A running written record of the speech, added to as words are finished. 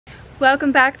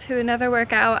Welcome back to another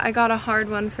workout. I got a hard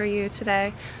one for you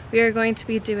today. We are going to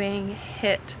be doing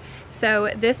HIIT.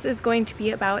 So this is going to be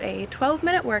about a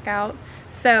 12-minute workout.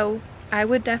 So I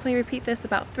would definitely repeat this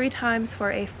about 3 times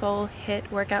for a full HIIT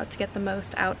workout to get the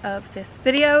most out of this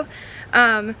video.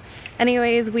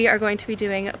 Anyways, we are going to be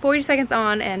doing 40 seconds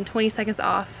on and 20 seconds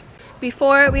off.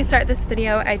 Before we start this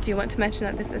video, I do want to mention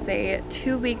that this is a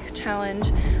 2-week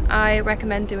challenge. I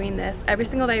recommend doing this every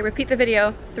single day. Repeat the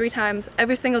video 3 times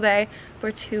every single day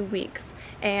for 2 weeks.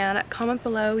 And comment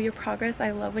below your progress.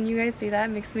 I love when you guys do that.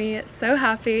 It makes me so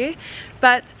happy.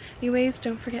 But anyways,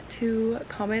 don't forget to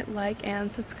comment, like,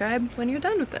 and subscribe when you're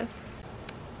done with this.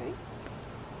 Okay.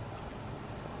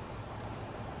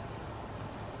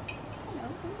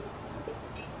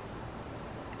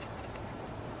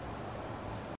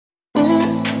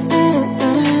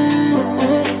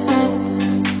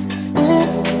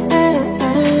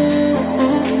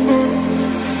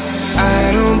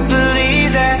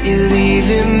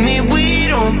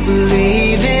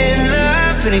 Believe in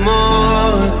love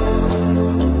anymore.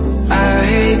 I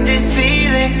hate this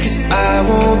feeling, 'cause I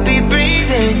won't be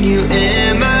breathing you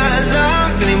in my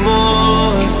lungs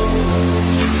anymore.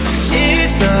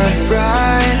 It's not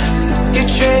right. You're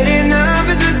trading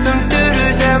numbers with some dude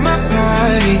who's at my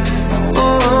party.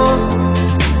 Oh,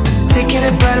 taking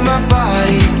a bite of my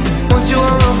body. Want you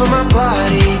all over my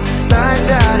body. Lights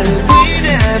out and we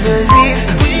never leave.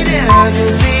 We never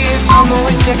leave. I'm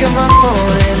always checking my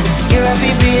phone and you're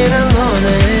happy being alone,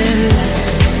 and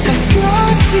I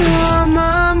got you on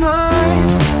my mind.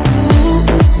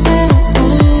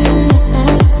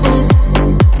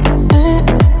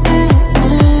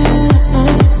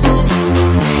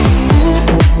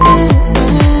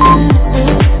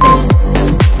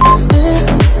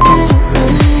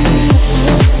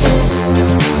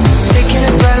 Taking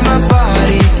a bite of my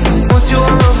body. Want you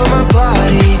all over my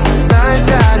body. Lights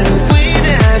out and we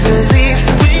never leave.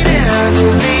 We never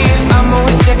leave. I'm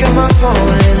always checking my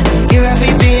phone and you're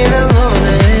happy being alone,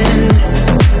 and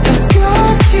I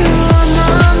got you on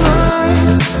my mind.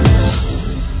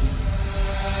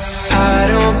 I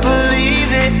don't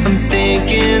believe it. I'm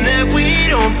thinking that we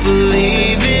don't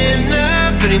believe in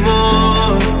love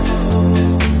anymore.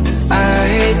 I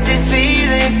hate this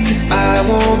feeling, 'cause I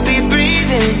won't be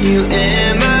breathing you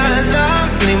in my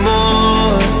lungs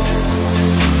anymore.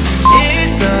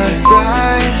 It's not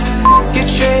right.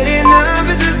 You're trading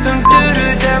numbers with some dude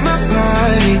who's at my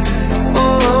party.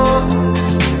 Oh,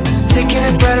 taking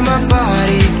a bite of my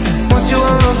body. Want you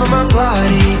all over my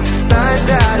body. Lights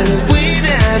out and we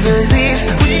never leave.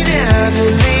 We never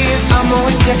leave. I'm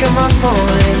always checking my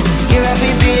phone and you're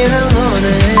happy being alone,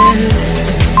 and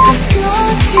I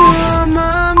got you on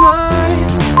my mind.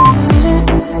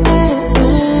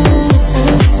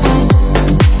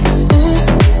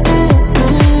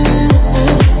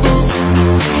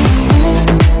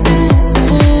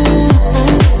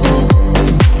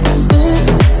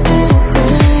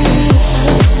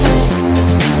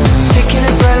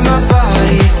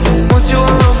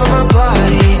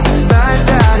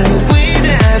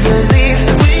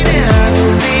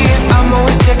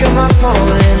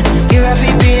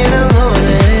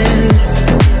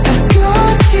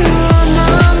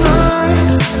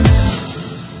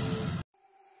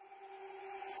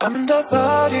 I'm in the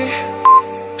party.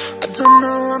 I don't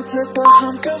know I'm take the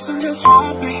home, 'cause I'm just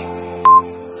happy.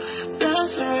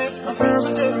 Dancing with my friends,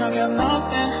 I did not get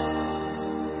nothing.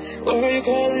 What are you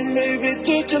calling, baby?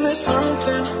 Did you miss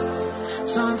something?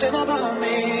 Something about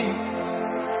me.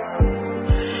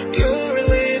 You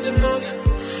really do not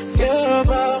care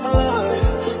about my life.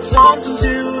 Sometimes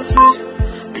you are sweet,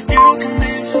 but you can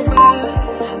be so bad.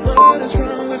 What is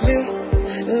wrong with you?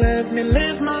 Let me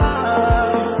live my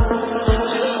life.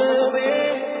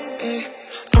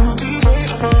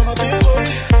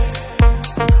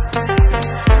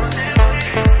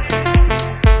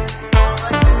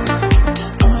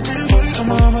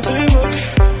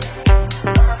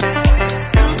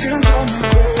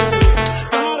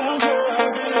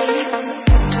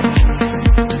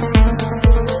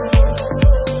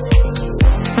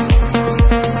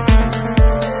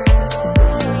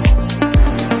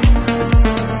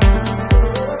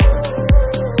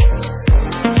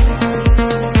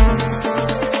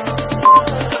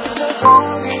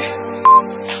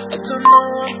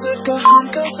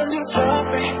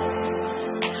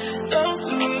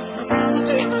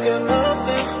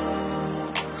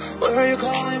 What are you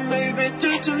calling, baby?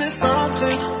 Did you miss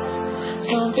something?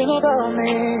 Something about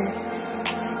me.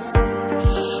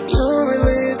 You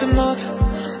really do not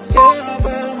care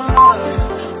about my life.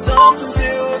 Sometimes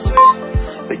you are sweet,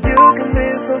 but you can be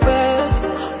so bad.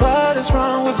 What is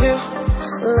wrong with you?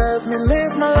 Let me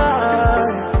live my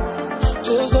life.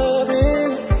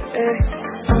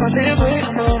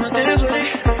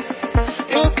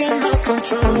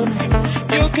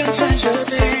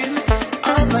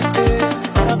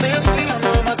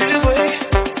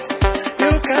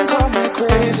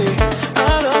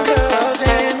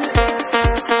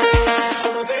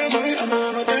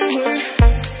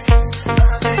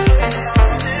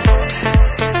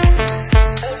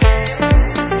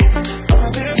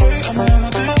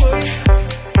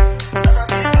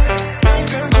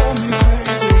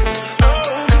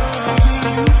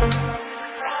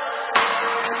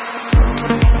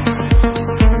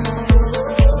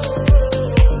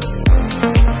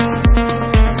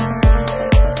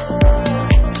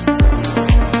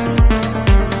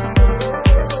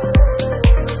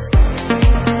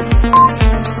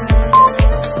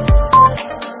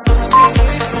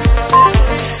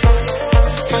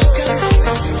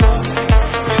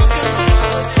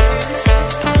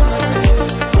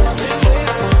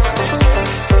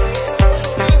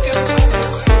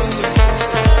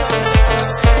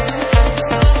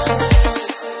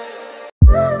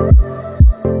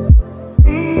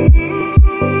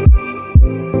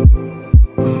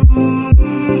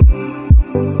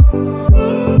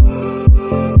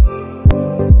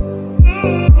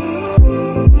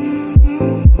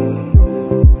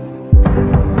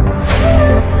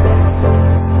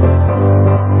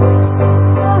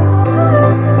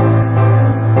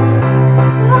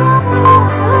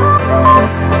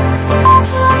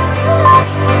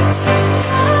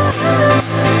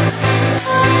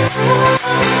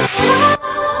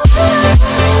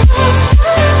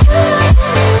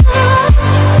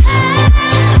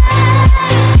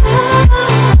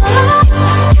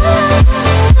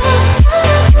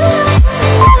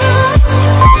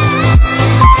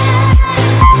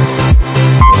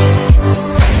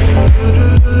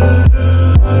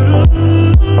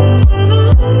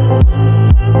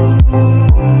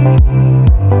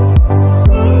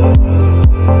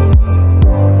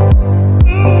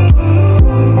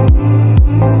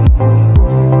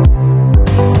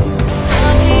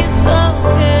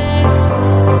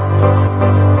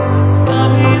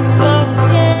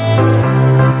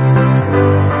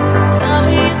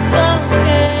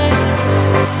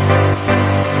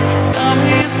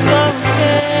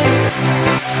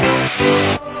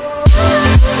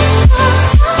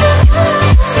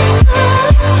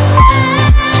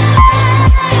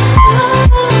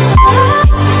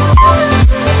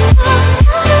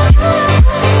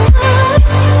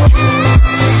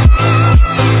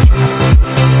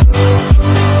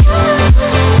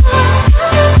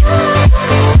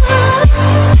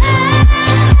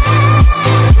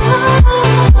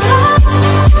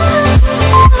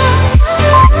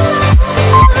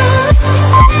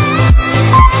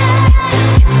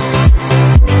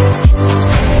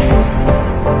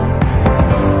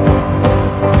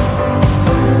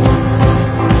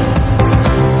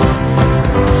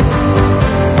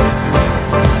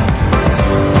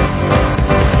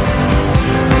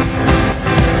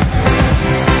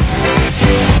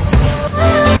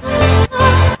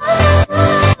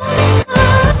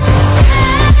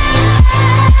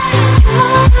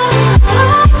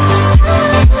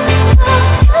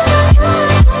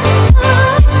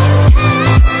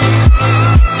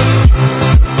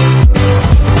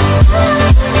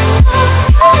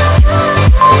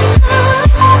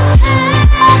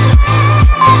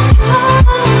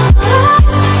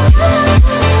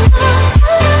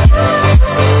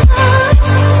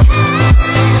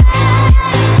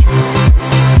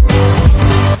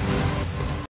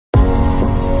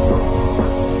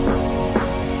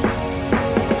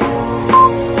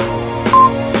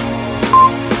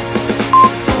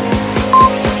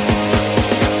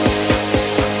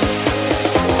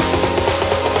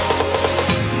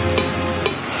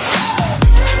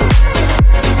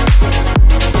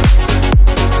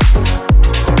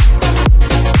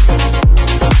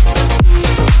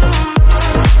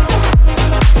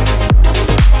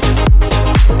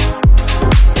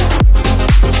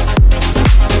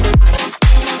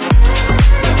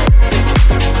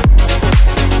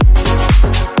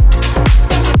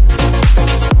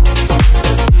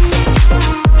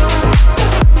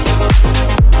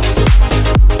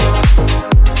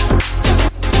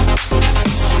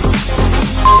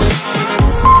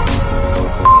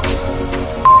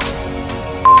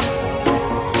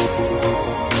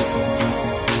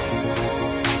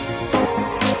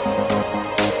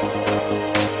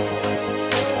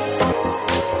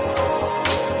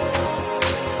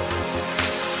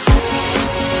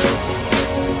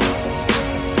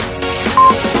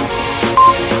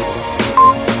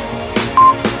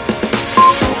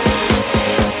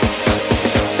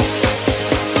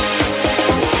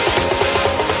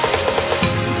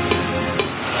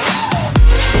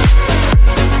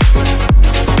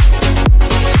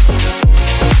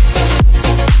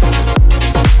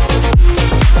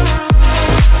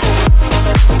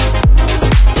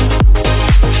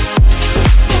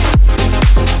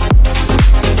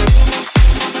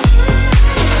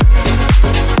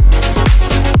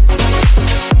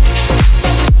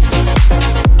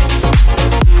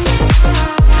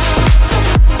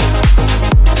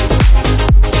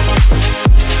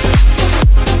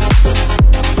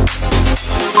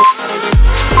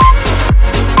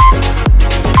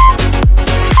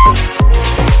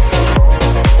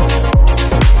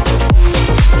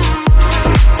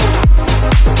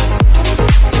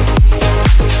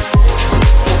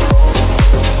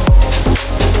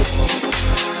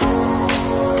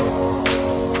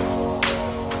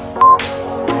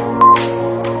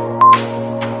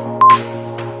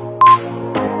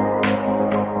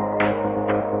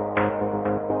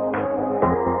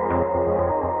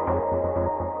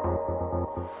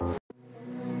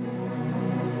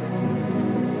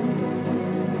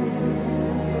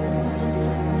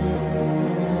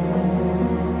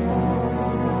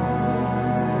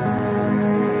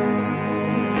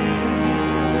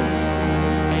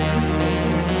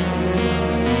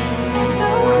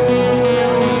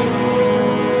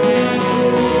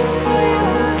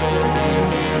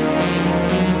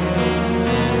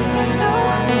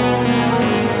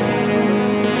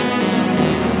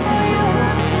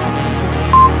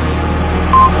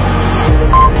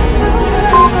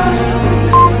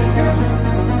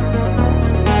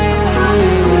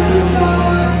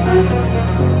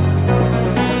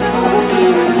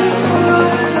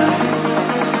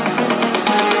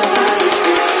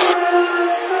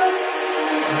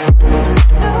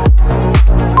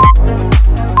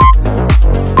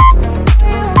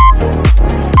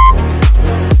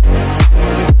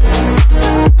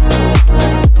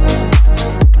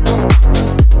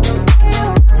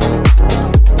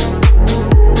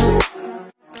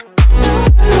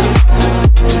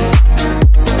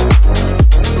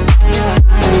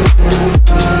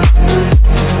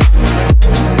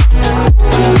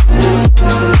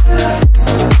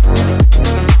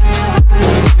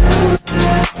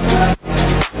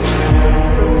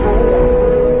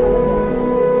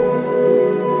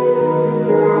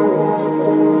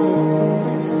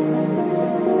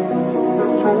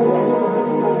 Bye.